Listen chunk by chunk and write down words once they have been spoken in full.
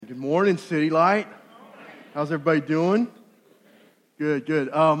morning, City Light. How's everybody doing? Good,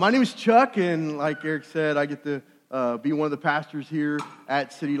 good. My name is Chuck, and like Eric said, I get to be one of the pastors here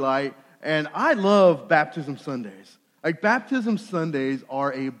at City Light. And I love Baptism Sundays. Like, Baptism Sundays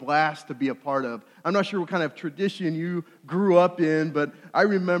are a blast to be a part of. I'm not sure what kind of tradition you grew up in, but I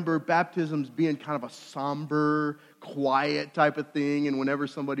remember baptisms being kind of a somber, quiet type of thing. And whenever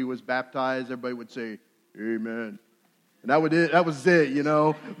somebody was baptized, everybody would say, "Amen." And that was it, you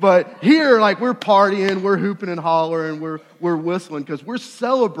know. But here, like, we're partying, we're hooping and hollering, we're whistling, because we're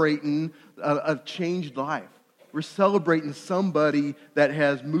celebrating a changed life. We're celebrating somebody that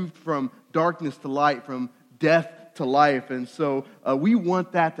has moved from darkness to light, from death to life. And so we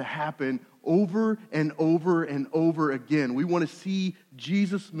want that to happen over and over and over again. We want to see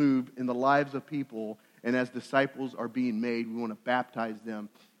Jesus move in the lives of people, and as disciples are being made, we want to baptize them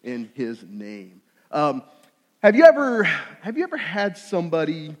in His name. Have you ever had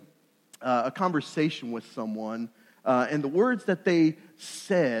somebody, a conversation with someone, and the words that they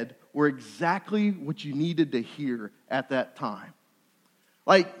said were exactly what you needed to hear at that time?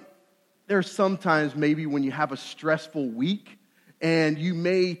 Like, there's sometimes maybe when you have a stressful week, and you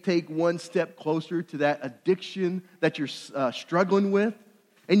may take one step closer to that addiction that you're struggling with,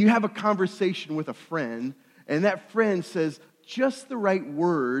 and you have a conversation with a friend, and that friend says just the right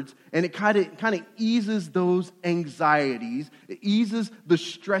words, and it kind of eases those anxieties. It eases the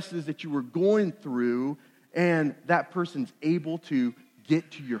stresses that you were going through, and that person's able to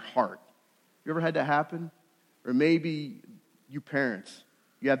get to your heart. You ever had that happen? Or maybe you parents,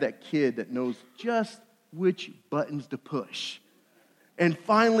 you have that kid that knows just which buttons to push. And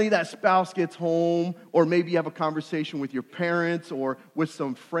finally that spouse gets home, or maybe you have a conversation with your parents or with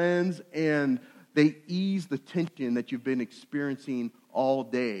some friends, and they ease the tension that you've been experiencing all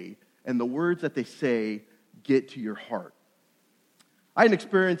day, and the words that they say get to your heart. I had an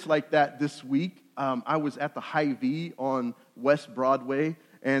experience like that this week. I was at the Hy-Vee on West Broadway,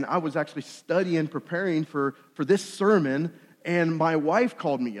 and I was actually studying, preparing for this sermon, and my wife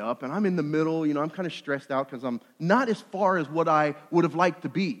called me up, and I'm in the middle. I'm kind of stressed out because I'm not as far as what I would have liked to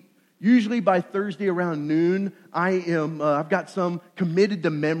be. Usually by Thursday around noon, I've got some committed to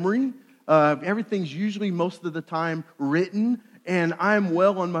memory. Everything's usually most of the time written, and I'm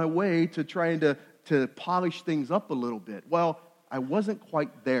well on my way to trying to polish things up a little bit. Well, I wasn't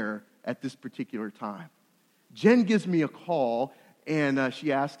quite there at this particular time. Jen gives me a call, and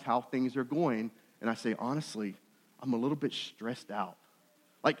she asks how things are going, and I say, honestly, I'm a little bit stressed out.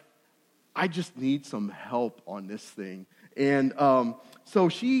 Like, I just need some help on this thing. And so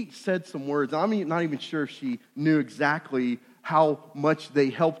she said some words. I'm not even sure if she knew exactly how much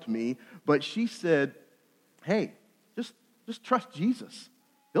they helped me, but she said, "Hey, just trust Jesus.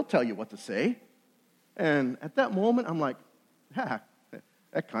 He'll tell you what to say." And at that moment, I'm like,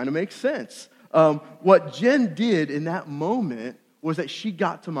 that kind of makes sense. What Jen did in that moment was that she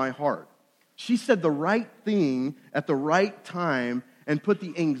got to my heart. She said the right thing at the right time and put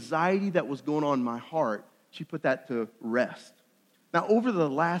the anxiety that was going on in my heart, she put that to rest. Now, over the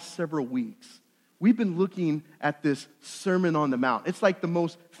last several weeks, we've been looking at this Sermon on the Mount. It's like the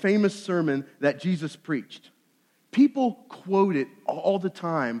most famous sermon that Jesus preached. People quote it all the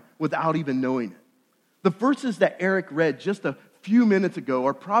time without even knowing it. The verses that Eric read just a few minutes ago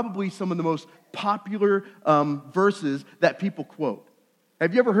are probably some of the most popular verses that people quote.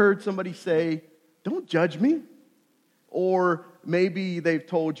 Have you ever heard somebody say, "Don't judge me"? Or maybe they've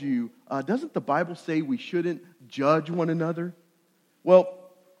told you, "Doesn't the Bible say we shouldn't judge one another?" Well,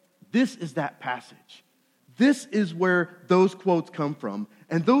 this is that passage. This is where those quotes come from.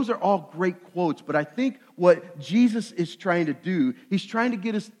 And those are all great quotes. But I think what Jesus is trying to do, He's trying to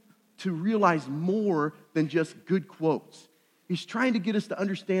get us to realize more than just good quotes. He's trying to get us to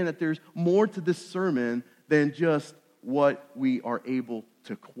understand that there's more to this sermon than just what we are able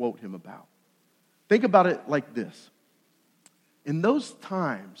to quote Him about. Think about it like this. In those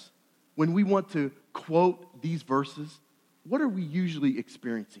times when we want to quote these verses, what are we usually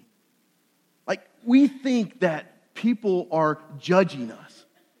experiencing? Like, we think that people are judging us.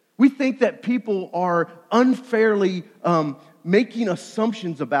 We think that people are unfairly making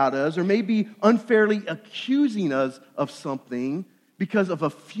assumptions about us, or maybe unfairly accusing us of something because of a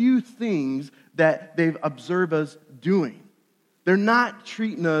few things that they've observed us doing. They're not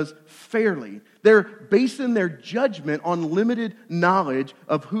treating us fairly. They're basing their judgment on limited knowledge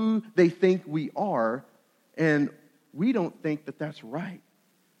of who they think we are, and we don't think that that's right.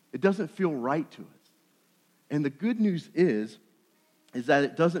 It doesn't feel right to us. And the good news is that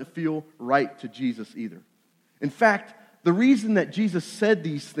it doesn't feel right to Jesus either. In fact, the reason that Jesus said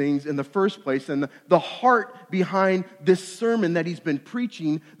these things in the first place and the heart behind this sermon that he's been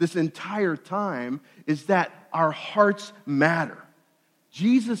preaching this entire time is that our hearts matter.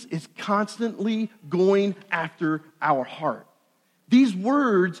 Jesus is constantly going after our heart. These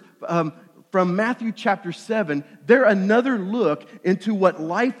words from Matthew chapter 7, they're another look into what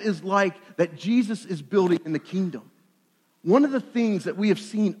life is like that Jesus is building in the kingdom. One of the things that we have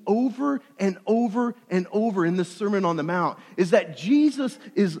seen over and over and over in this Sermon on the Mount is that Jesus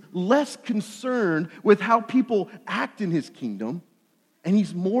is less concerned with how people act in his kingdom, and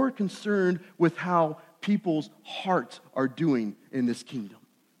he's more concerned with how people's hearts are doing in this kingdom.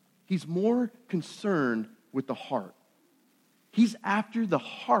 He's more concerned with the heart. He's after the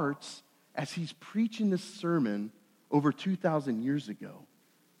hearts as he's preaching this sermon over 2,000 years ago,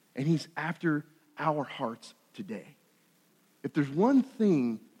 and he's after our hearts today. If there's one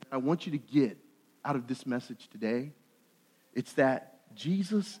thing I want you to get out of this message today, it's that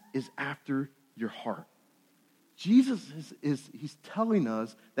Jesus is after your heart. Jesus he's telling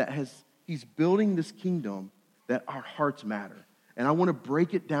us that as he's building this kingdom, that our hearts matter. And I want to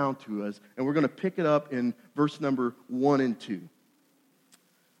break it down to us, and we're going to pick it up in verse number 1 and 2.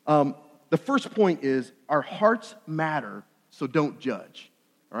 The first point is our hearts matter, so don't judge.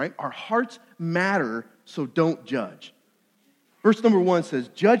 All right? Our hearts matter, so don't judge. Verse number 1 says,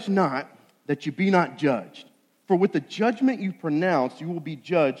 "Judge not, that you be not judged. For with the judgment you pronounce, you will be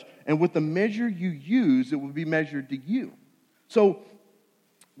judged, and with the measure you use, it will be measured to you." So,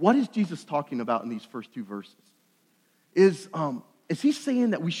 what is Jesus talking about in these first two verses? Is he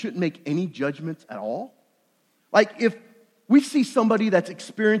saying that we shouldn't make any judgments at all? Like, if we see somebody that's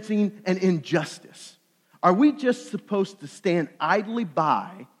experiencing an injustice, are we just supposed to stand idly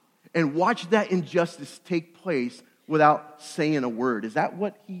by and watch that injustice take place without saying a word? Is that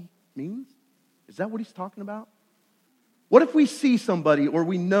what he means? Is that what he's talking about? What if we see somebody, or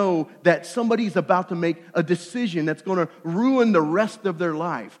we know that somebody's about to make a decision that's going to ruin the rest of their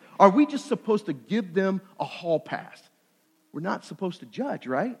life? Are we just supposed to give them a hall pass? We're not supposed to judge,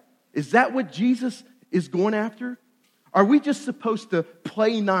 right? Is that what Jesus is going after? Are we just supposed to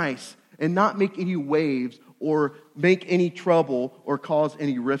play nice and not make any waves or make any trouble or cause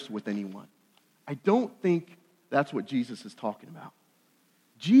any rifts with anyone? I don't think that's what Jesus is talking about.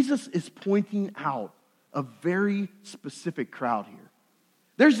 Jesus is pointing out a very specific crowd here.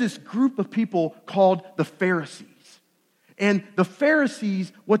 There's this group of people called the Pharisees. And the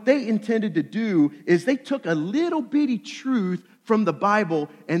Pharisees, what they intended to do is they took a little bitty truth from the Bible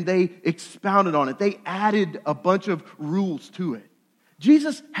and they expounded on it. They added a bunch of rules to it.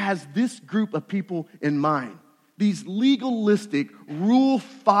 Jesus has this group of people in mind. These legalistic,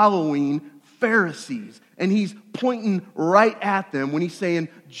 rule-following Pharisees. And he's pointing right at them when he's saying,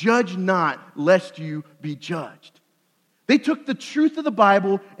 "Judge not, lest you be judged." They took the truth of the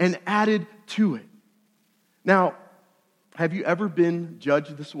Bible and added to it. Now, have you ever been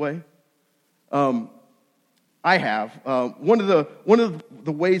judged this way? I have. One of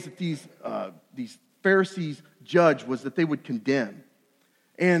the ways that these Pharisees judged was that they would condemn.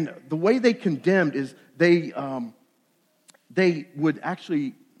 And the way they condemned is they would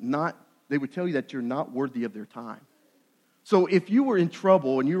actually not. They would tell you that you're not worthy of their time. So if you were in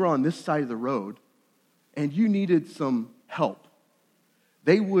trouble and you were on this side of the road and you needed some help,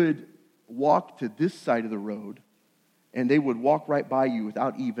 they would walk to this side of the road and they would walk right by you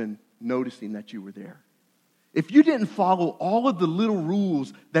without even noticing that you were there. If you didn't follow all of the little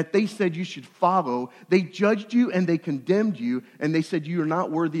rules that they said you should follow, they judged you and they condemned you and they said you are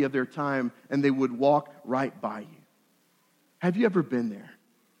not worthy of their time, and they would walk right by you. Have you ever been there?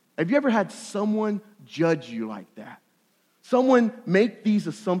 Have you ever had someone judge you like that? Someone make these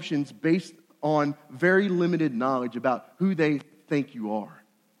assumptions based on very limited knowledge about who they think you are.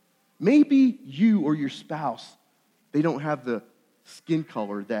 Maybe you or your spouse, they don't have the skin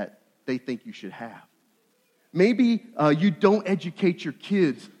color that they think you should have. Maybe you don't educate your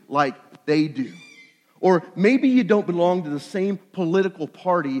kids like they do. Or maybe you don't belong to the same political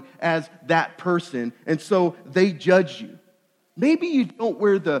party as that person, and so they judge you. Maybe you don't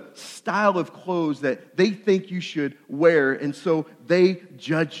wear the style of clothes that they think you should wear, and so they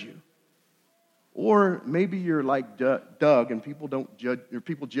judge you. Or maybe you're like Doug, and people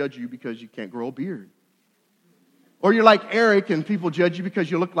judge you because you can't grow a beard. Or you're like Eric, and people judge you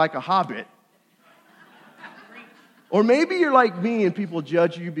because you look like a hobbit. Or maybe you're like me, and people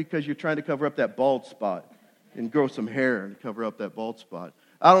judge you because you're trying to cover up that bald spot and grow some hair and cover up that bald spot.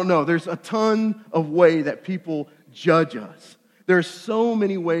 I don't know. There's a ton of way that people judge us. There's so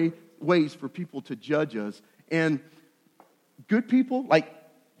many ways for people to judge us. And good people, like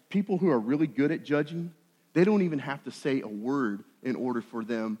people who are really good at judging, They don't even have to say a word in order for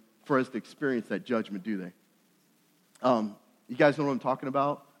us to experience that judgment, do they? You guys know what I'm talking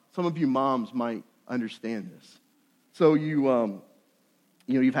about? Some of you moms might understand this. So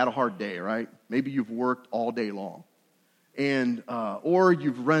you've had a hard day, right? Maybe you've worked all day long, and or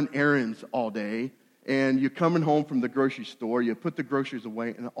you've run errands all day, and you're coming home from the grocery store. You put the groceries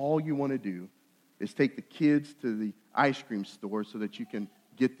away, and all you want to do is take the kids to the ice cream store so that you can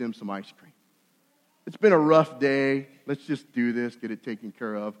get them some ice cream. It's been a rough day. Let's just do this, get it taken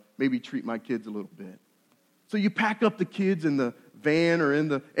care of. Maybe treat my kids a little bit. So you pack up the kids in the van or in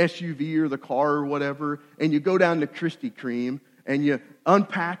the SUV or the car or whatever, and you go down to Krispy Kreme, and you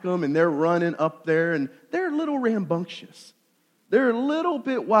unpack them, and they're running up there, and they're a little rambunctious. They're a little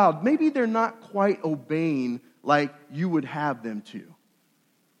bit wild. Maybe they're not quite obeying like you would have them to.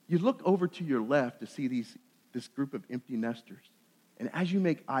 You look over to your left to see this group of empty nesters, and as you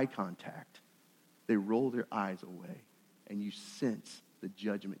make eye contact, they roll their eyes away, and you sense the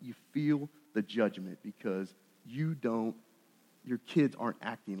judgment. You feel the judgment because your kids aren't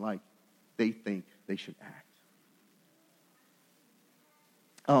acting like they think they should act.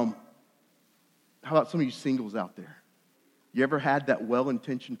 How about some of you singles out there? You ever had that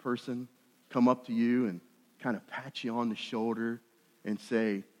well-intentioned person come up to you and kind of pat you on the shoulder and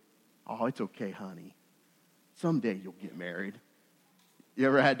say, "Oh, it's okay, honey. Someday you'll get married." You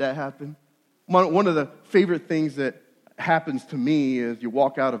ever had that happen? One of the favorite things that happens to me is you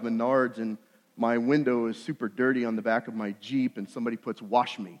walk out of Menards and my window is super dirty on the back of my Jeep and somebody puts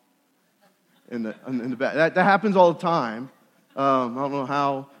 "wash me" in the back. That happens all the time. I don't know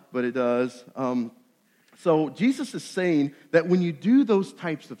how, but it does. So Jesus is saying that when you do those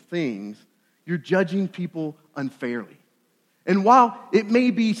types of things, you're judging people unfairly. And while it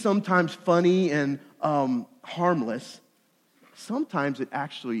may be sometimes funny and harmless, sometimes it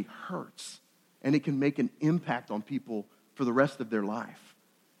actually hurts. And it can make an impact on people for the rest of their life.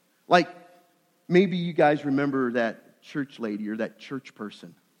 Like, maybe you guys remember that church lady or that church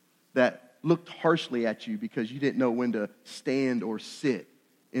person that looked harshly at you because you didn't know when to stand or sit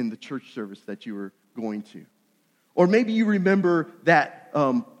in the church service that you were going to. Or maybe you remember that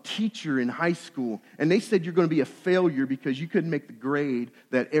teacher in high school, and they said you're going to be a failure because you couldn't make the grade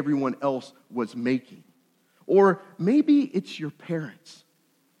that everyone else was making. Or maybe it's your parents,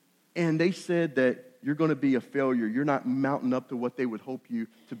 and they said that you're going to be a failure. You're not mounting up to what they would hope you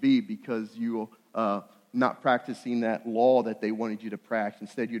to be because you're not practicing that law that they wanted you to practice.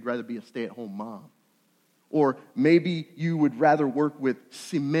 Instead, you'd rather be a stay-at-home mom. Or maybe you would rather work with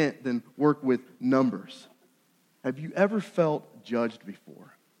cement than work with numbers. Have you ever felt judged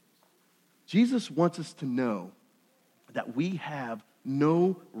before? Jesus wants us to know that we have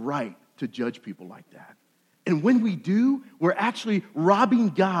no right to judge people like that. And when we do, we're actually robbing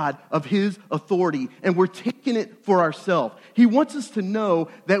God of His authority, and we're taking it for ourselves. He wants us to know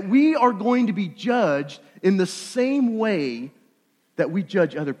that we are going to be judged in the same way that we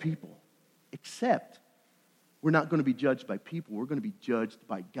judge other people, except we're not going to be judged by people. We're going to be judged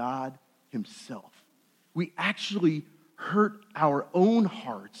by God Himself. We actually hurt our own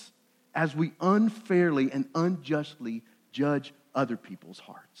hearts as we unfairly and unjustly judge other people's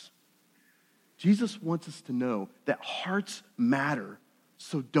hearts. Jesus wants us to know that hearts matter,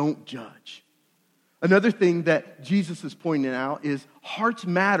 so don't judge. Another thing that Jesus is pointing out is hearts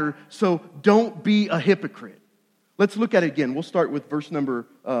matter, so don't be a hypocrite. Let's look at it again. We'll start with verse number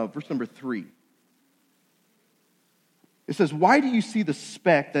 3. It says, "Why do you see the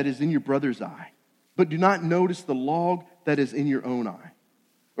speck that is in your brother's eye, but do not notice the log that is in your own eye?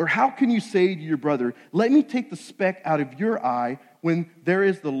 Or how can you say to your brother, 'Let me take the speck out of your eye,' when there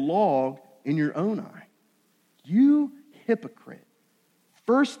is the log in your own eye? You hypocrite.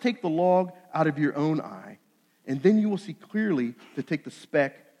 First take the log out of your own eye, and then you will see clearly to take the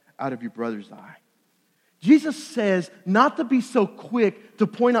speck out of your brother's eye." Jesus says not to be so quick to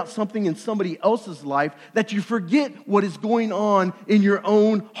point out something in somebody else's life that you forget what is going on in your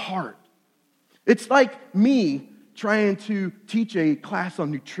own heart. It's like me trying to teach a class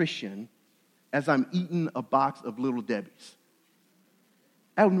on nutrition as I'm eating a box of Little Debbie's.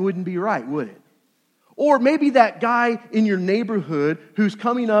 That wouldn't be right, would it? Or maybe that guy in your neighborhood who's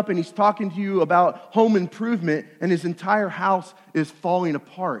coming up and he's talking to you about home improvement and his entire house is falling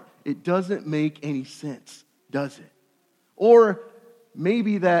apart. It doesn't make any sense, does it? Or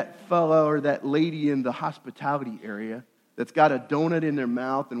maybe that fellow or that lady in the hospitality area that's got a donut in their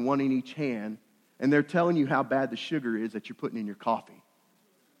mouth and one in each hand, and they're telling you how bad the sugar is that you're putting in your coffee.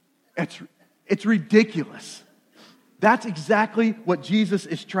 It's ridiculous. That's exactly what Jesus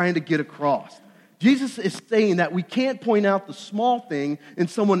is trying to get across. Jesus is saying that we can't point out the small thing in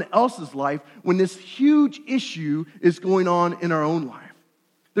someone else's life when this huge issue is going on in our own life.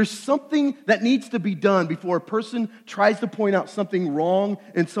 There's something that needs to be done before a person tries to point out something wrong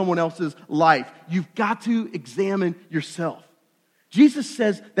in someone else's life. You've got to examine yourself. Jesus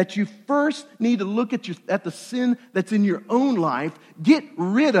says that you first need to look at the sin that's in your own life, get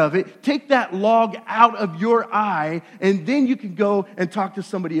rid of it, take that log out of your eye, and then you can go and talk to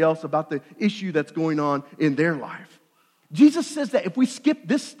somebody else about the issue that's going on in their life. Jesus says that if we skip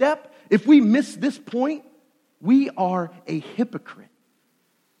this step, if we miss this point, we are a hypocrite.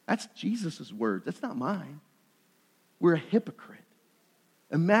 That's Jesus' words. That's not mine. We're a hypocrite.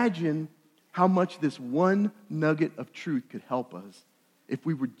 Imagine how much this one nugget of truth could help us if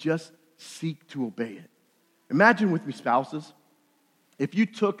we would just seek to obey it. Imagine with me, spouses, if you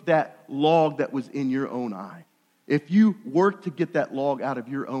took that log that was in your own eye, if you worked to get that log out of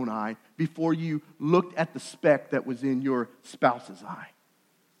your own eye before you looked at the speck that was in your spouse's eye.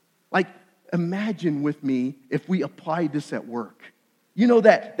 Like, imagine with me if we applied this at work. You know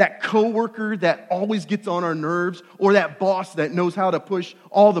that coworker that always gets on our nerves, or that boss that knows how to push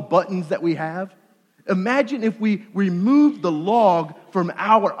all the buttons that we have? Imagine if we removed the log from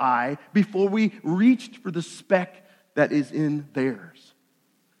our eye before we reached for the speck that is in theirs.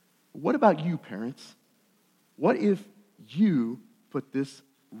 What about you, parents? What if you put this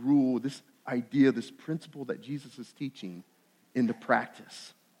rule, this idea, this principle that Jesus is teaching into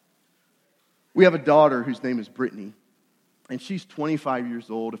practice? We have a daughter whose name is Brittany. And she's 25 years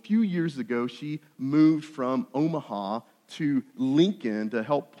old. A few years ago, she moved from Omaha to Lincoln to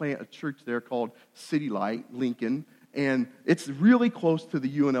help plant a church there called City Light, Lincoln. And it's really close to the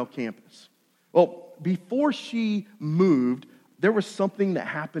UNL campus. Well, before she moved, there was something that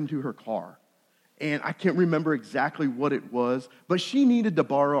happened to her car. And I can't remember exactly what it was, but she needed to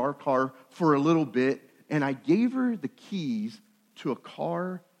borrow our car for a little bit. And I gave her the keys to a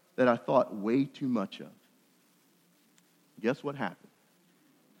car that I thought way too much of. Guess what happened?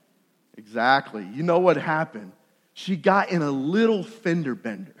 Exactly. You know what happened? She got in a little fender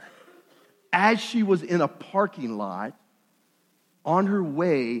bender as she was in a parking lot on her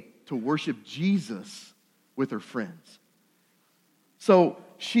way to worship Jesus with her friends. So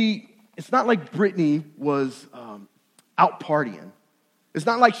it's not like Brittany was out partying. It's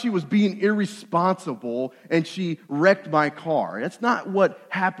not like she was being irresponsible and she wrecked my car. That's not what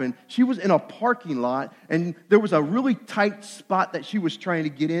happened. She was in a parking lot and there was a really tight spot that she was trying to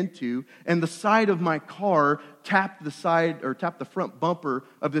get into, and the side of my car tapped the front bumper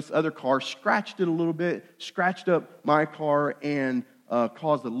of this other car, scratched it a little bit, scratched up my car, and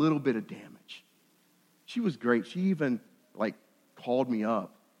caused a little bit of damage. She was great. She even called me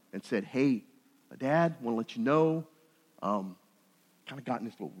up and said, "Hey, Dad, want to let you know, kind of got in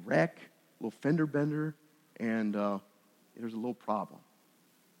this little wreck, little fender bender, and there's a little problem."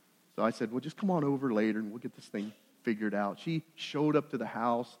 So I said, "Well, just come on over later and we'll get this thing figured out." She showed up to the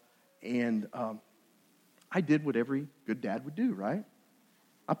house, and I did what every good dad would do, right?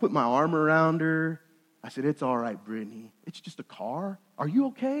 I put my arm around her. I said, "It's all right, Brittany. It's just a car. Are you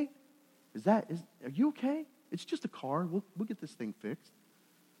okay? Are you okay? It's just a car. We'll get this thing fixed."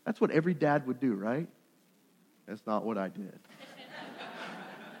 That's what every dad would do, right? That's not what I did.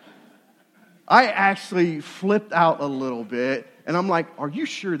 I actually flipped out a little bit, and I'm like, "Are you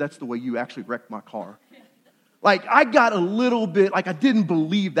sure that's the way you actually wrecked my car?" I got a little bit, I didn't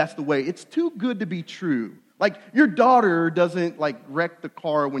believe that's the way. It's too good to be true. Your daughter doesn't, wreck the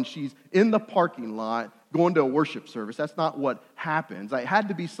car when she's in the parking lot going to a worship service. That's not what happens. It had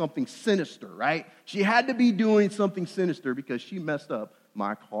to be something sinister, right? She had to be doing something sinister because she messed up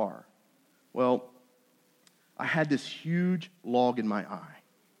my car. Well, I had this huge log in my eye.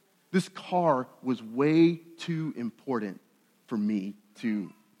 This car was way too important for me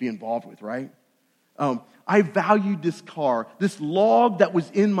to be involved with, right? I valued this car. This log that was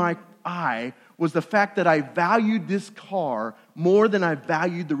in my eye was the fact that I valued this car more than I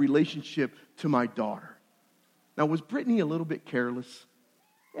valued the relationship to my daughter. Now, was Brittany a little bit careless?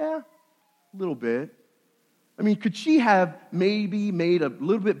 Yeah, a little bit. I mean, could she have maybe made a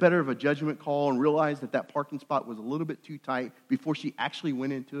little bit better of a judgment call and realized that parking spot was a little bit too tight before she actually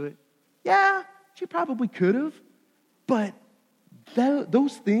went into it? Yeah, she probably could have. But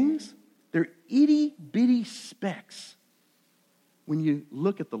those things, they're itty-bitty specks when you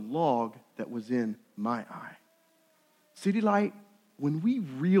look at the log that was in my eye. City Light, when we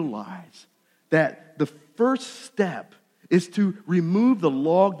realize that the first step is to remove the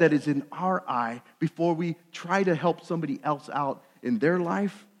log that is in our eye before we try to help somebody else out in their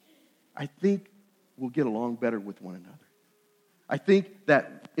life, I think we'll get along better with one another. I think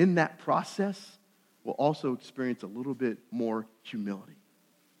that in that process, will also experience a little bit more humility.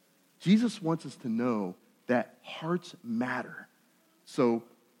 Jesus wants us to know that hearts matter, so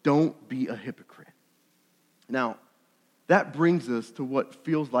don't be a hypocrite. Now, that brings us to what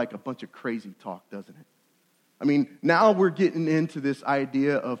feels like a bunch of crazy talk, doesn't it? I mean, now we're getting into this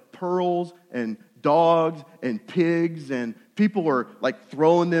idea of pearls and dogs and pigs, and people are like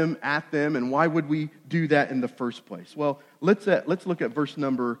throwing them at them, and why would we do that in the first place? Well, let's look at verse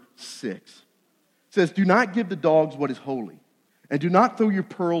number 6. It says, "Do not give the dogs what is holy, and do not throw your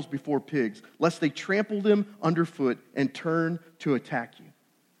pearls before pigs, lest they trample them underfoot and turn to attack you."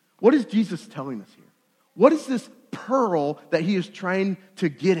 What is Jesus telling us here? What is this pearl that he is trying to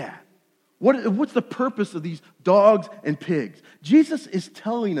get at? What's the purpose of these dogs and pigs? Jesus is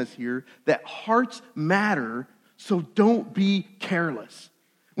telling us here that hearts matter, so don't be careless.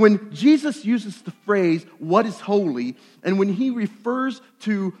 When Jesus uses the phrase, "what is holy," and when he refers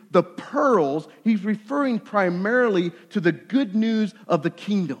to the pearls, he's referring primarily to the good news of the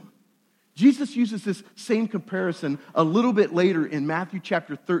kingdom. Jesus uses this same comparison a little bit later in Matthew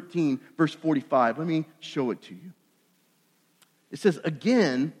chapter 13, verse 45. Let me show it to you. It says,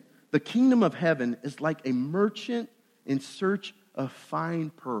 "Again, the kingdom of heaven is like a merchant in search of fine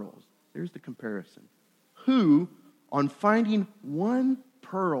pearls." There's the comparison. "Who, on finding one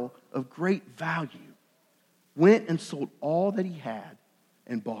pearl of great value, went and sold all that he had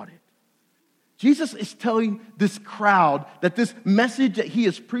and bought it." Jesus is telling this crowd that this message that he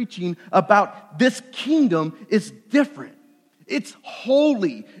is preaching about this kingdom is different. It's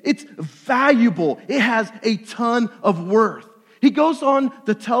holy. It's valuable. It has a ton of worth. He goes on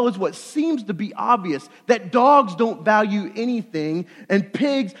to tell us what seems to be obvious, that dogs don't value anything and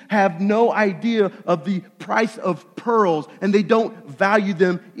pigs have no idea of the price of pearls, and they don't value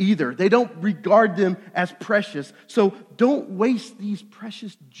them either. They don't regard them as precious. So don't waste these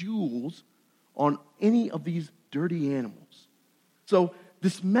precious jewels on any of these dirty animals. So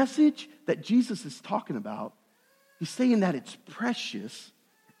this message that Jesus is talking about, he's saying that it's precious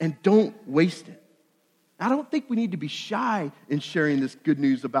and don't waste it. I don't think we need to be shy in sharing this good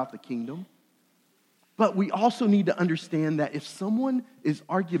news about the kingdom. But we also need to understand that if someone is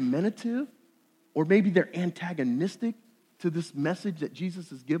argumentative, or maybe they're antagonistic to this message that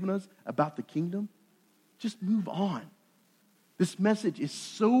Jesus has given us about the kingdom, just move on. This message is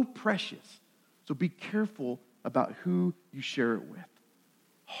so precious, so be careful about who you share it with.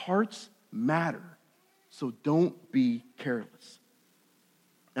 Hearts matter, so don't be careless.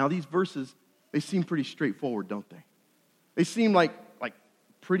 Now, these verses, they seem pretty straightforward, don't they? They seem like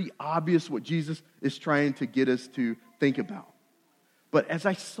pretty obvious what Jesus is trying to get us to think about. But as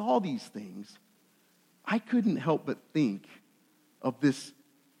I saw these things, I couldn't help but think of this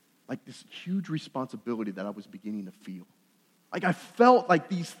huge responsibility that I was beginning to feel. I felt like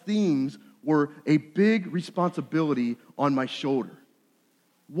these things were a big responsibility on my shoulder.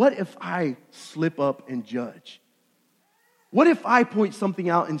 What if I slip up and judge? What if I point something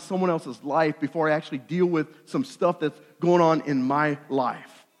out in someone else's life before I actually deal with some stuff that's going on in my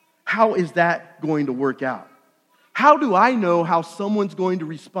life? How is that going to work out? How do I know how someone's going to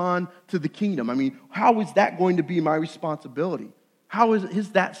respond to the kingdom? I mean, how is that going to be my responsibility? How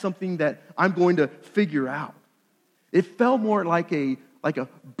is that something that I'm going to figure out? It felt more like a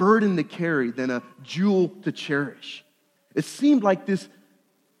burden to carry than a jewel to cherish. It seemed like this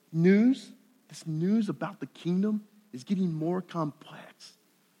news about the kingdom is getting more complex,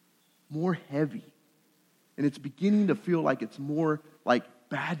 more heavy. And it's beginning to feel like it's more like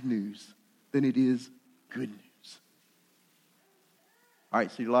bad news than it is good news. All right,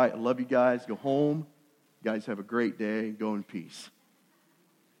 City Light, I love you guys. Go home. You guys have a great day. Go in peace.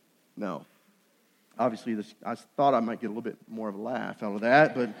 No. Obviously, I thought I might get a little bit more of a laugh out of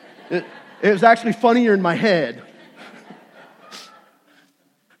that, but it was actually funnier in my head.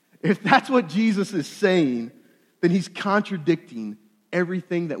 If that's what Jesus is saying, then he's contradicting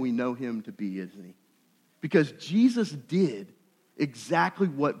everything that we know him to be, isn't he? Because Jesus did exactly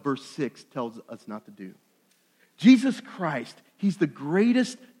what verse 6 tells us not to do. Jesus Christ, he's the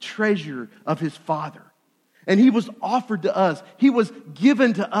greatest treasure of his Father. And he was offered to us. He was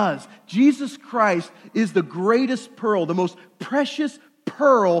given to us. Jesus Christ is the greatest pearl, the most precious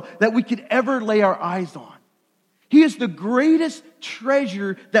pearl that we could ever lay our eyes on. He is the greatest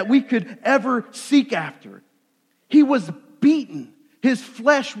treasure that we could ever seek after. He was beaten. His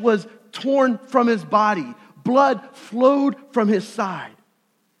flesh was torn from his body. Blood flowed from his side.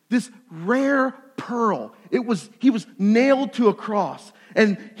 This rare pearl, he was nailed to a cross.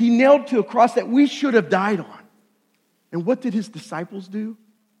 And he nailed to a cross that we should have died on. And what did his disciples do?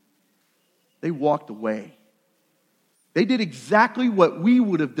 They walked away. They did exactly what we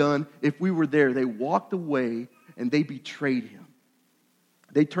would have done if we were there. They walked away and they betrayed him.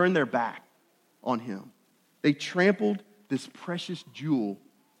 They turned their back on him. They trampled this precious jewel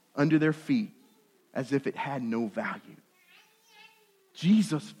under their feet as if it had no value.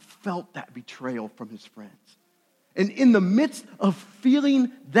 Jesus felt that betrayal from his friends. And in the midst of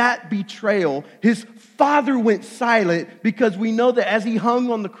feeling that betrayal, his Father went silent, because we know that as he hung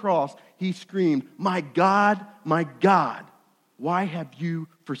on the cross, he screamed, my God, why have you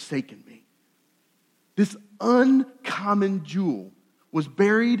forsaken me?" This uncommon jewel was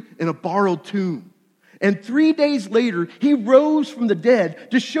buried in a borrowed tomb. And 3 days later, he rose from the dead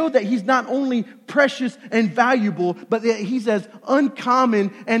to show that he's not only precious and valuable, but that he's as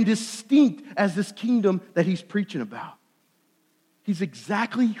uncommon and distinct as this kingdom that he's preaching about. He's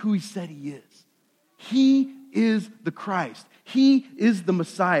exactly who he said he is. He is the Christ. He is the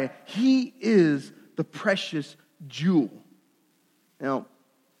Messiah. He is the precious jewel. Now,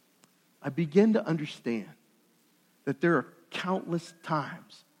 I begin to understand that there are countless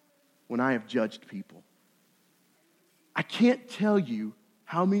times when I have judged people. I can't tell you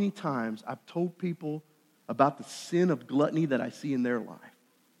how many times I've told people about the sin of gluttony that I see in their life,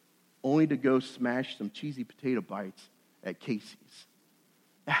 only to go smash some cheesy potato bites at Casey's.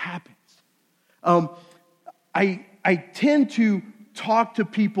 It happens. I tend to talk to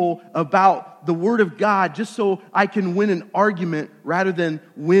people about the Word of God just so I can win an argument rather than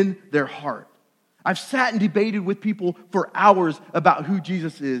win their heart. I've sat and debated with people for hours about who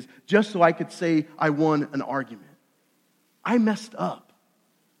Jesus is just so I could say I won an argument. I messed up.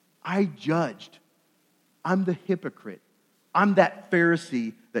 I judged. I'm the hypocrite. I'm that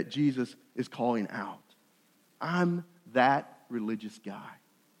Pharisee that Jesus is calling out. I'm that religious guy.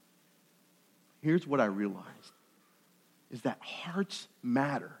 Here's what I realized, is that hearts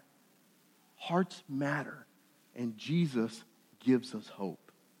matter. Hearts matter. And Jesus gives us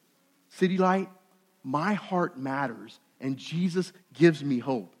hope. City Light, my heart matters, and Jesus gives me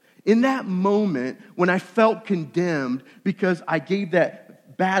hope. In that moment, when I felt condemned because I gave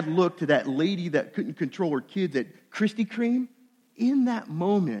that bad look to that lady that couldn't control her kids at Krispy Kreme, in that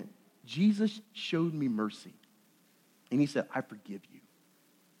moment, Jesus showed me mercy. And he said, I forgive you.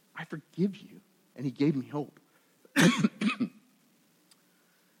 I forgive you. And he gave me hope.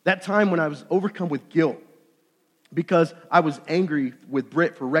 That time when I was overcome with guilt because I was angry with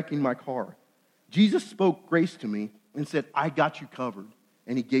Britt for wrecking my car, Jesus spoke grace to me and said, I got you covered.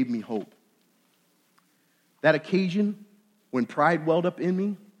 And he gave me hope. That occasion when pride welled up in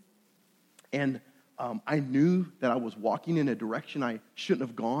me and I knew that I was walking in a direction I shouldn't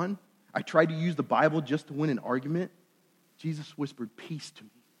have gone, I tried to use the Bible just to win an argument. Jesus whispered peace to me.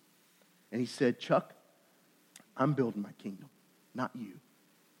 And he said, Chuck, I'm building my kingdom, not you.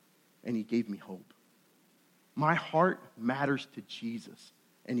 And he gave me hope. My heart matters to Jesus,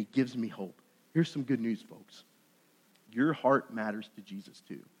 and he gives me hope. Here's some good news, folks. Your heart matters to Jesus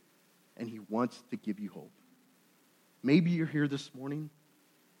too, and he wants to give you hope. Maybe you're here this morning,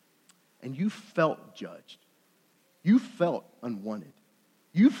 and you felt judged. You felt unwanted.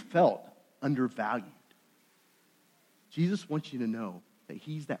 You felt undervalued. Jesus wants you to know that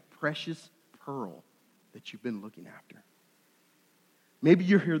he's that precious pearl that you've been looking after. Maybe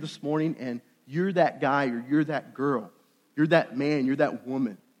you're here this morning and you're that guy or you're that girl. You're that man, you're that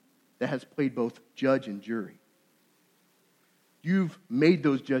woman that has played both judge and jury. You've made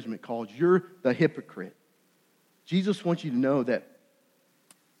those judgment calls. You're the hypocrite. Jesus wants you to know that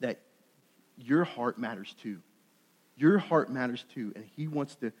your heart matters too. Your heart matters too, and he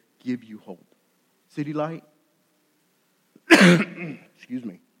wants to give you hope. City Light, excuse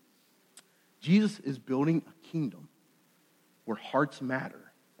me. Jesus is building a kingdom where hearts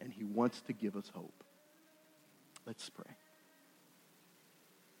matter, and he wants to give us hope. Let's pray.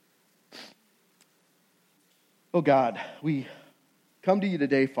 Oh God, we come to you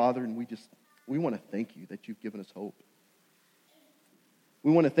today, Father, and we want to thank you that you've given us hope.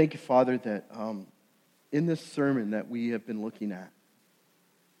 We want to thank you, Father, that in this sermon that we have been looking at,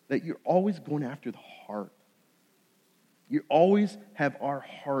 that you're always going after the heart. You always have our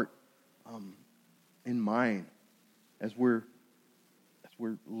heart in mind as we're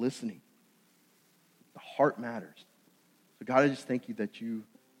listening. The heart matters. So God, I just thank you that you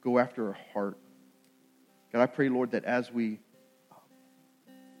go after our heart. God, I pray, Lord, that as we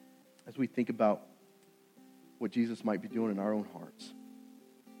think about what Jesus might be doing in our own hearts,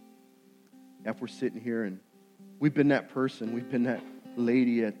 if we're sitting here and we've been that person, we've been that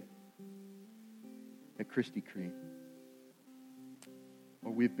lady at Krispy Kreme,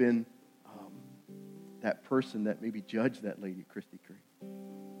 or we've been that person that maybe judged that lady at Krispy Kreme,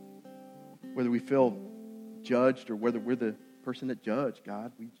 whether we feel judged or whether we're the person that judged,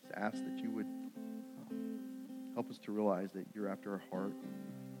 God, we just ask that you would help us to realize that you're after our heart.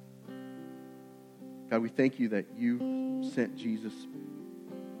 God, we thank you that you sent Jesus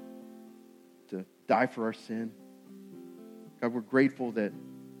to die for our sin. God, we're grateful that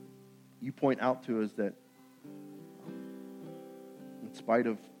you point out to us that in spite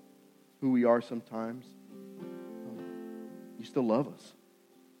of who we are sometimes, you still love us.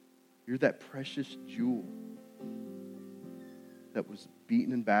 You're that precious jewel that was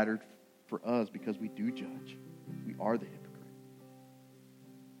beaten and battered for us because we do judge. We are the hypocrite.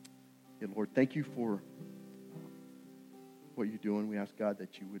 Yeah, Lord, thank you for what you're doing. We ask, God,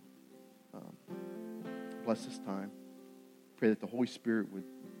 that you would bless this time. Pray that the Holy Spirit would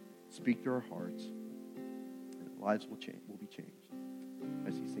speak to our hearts and lives will be changed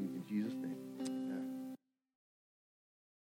as he sings in Jesus' name.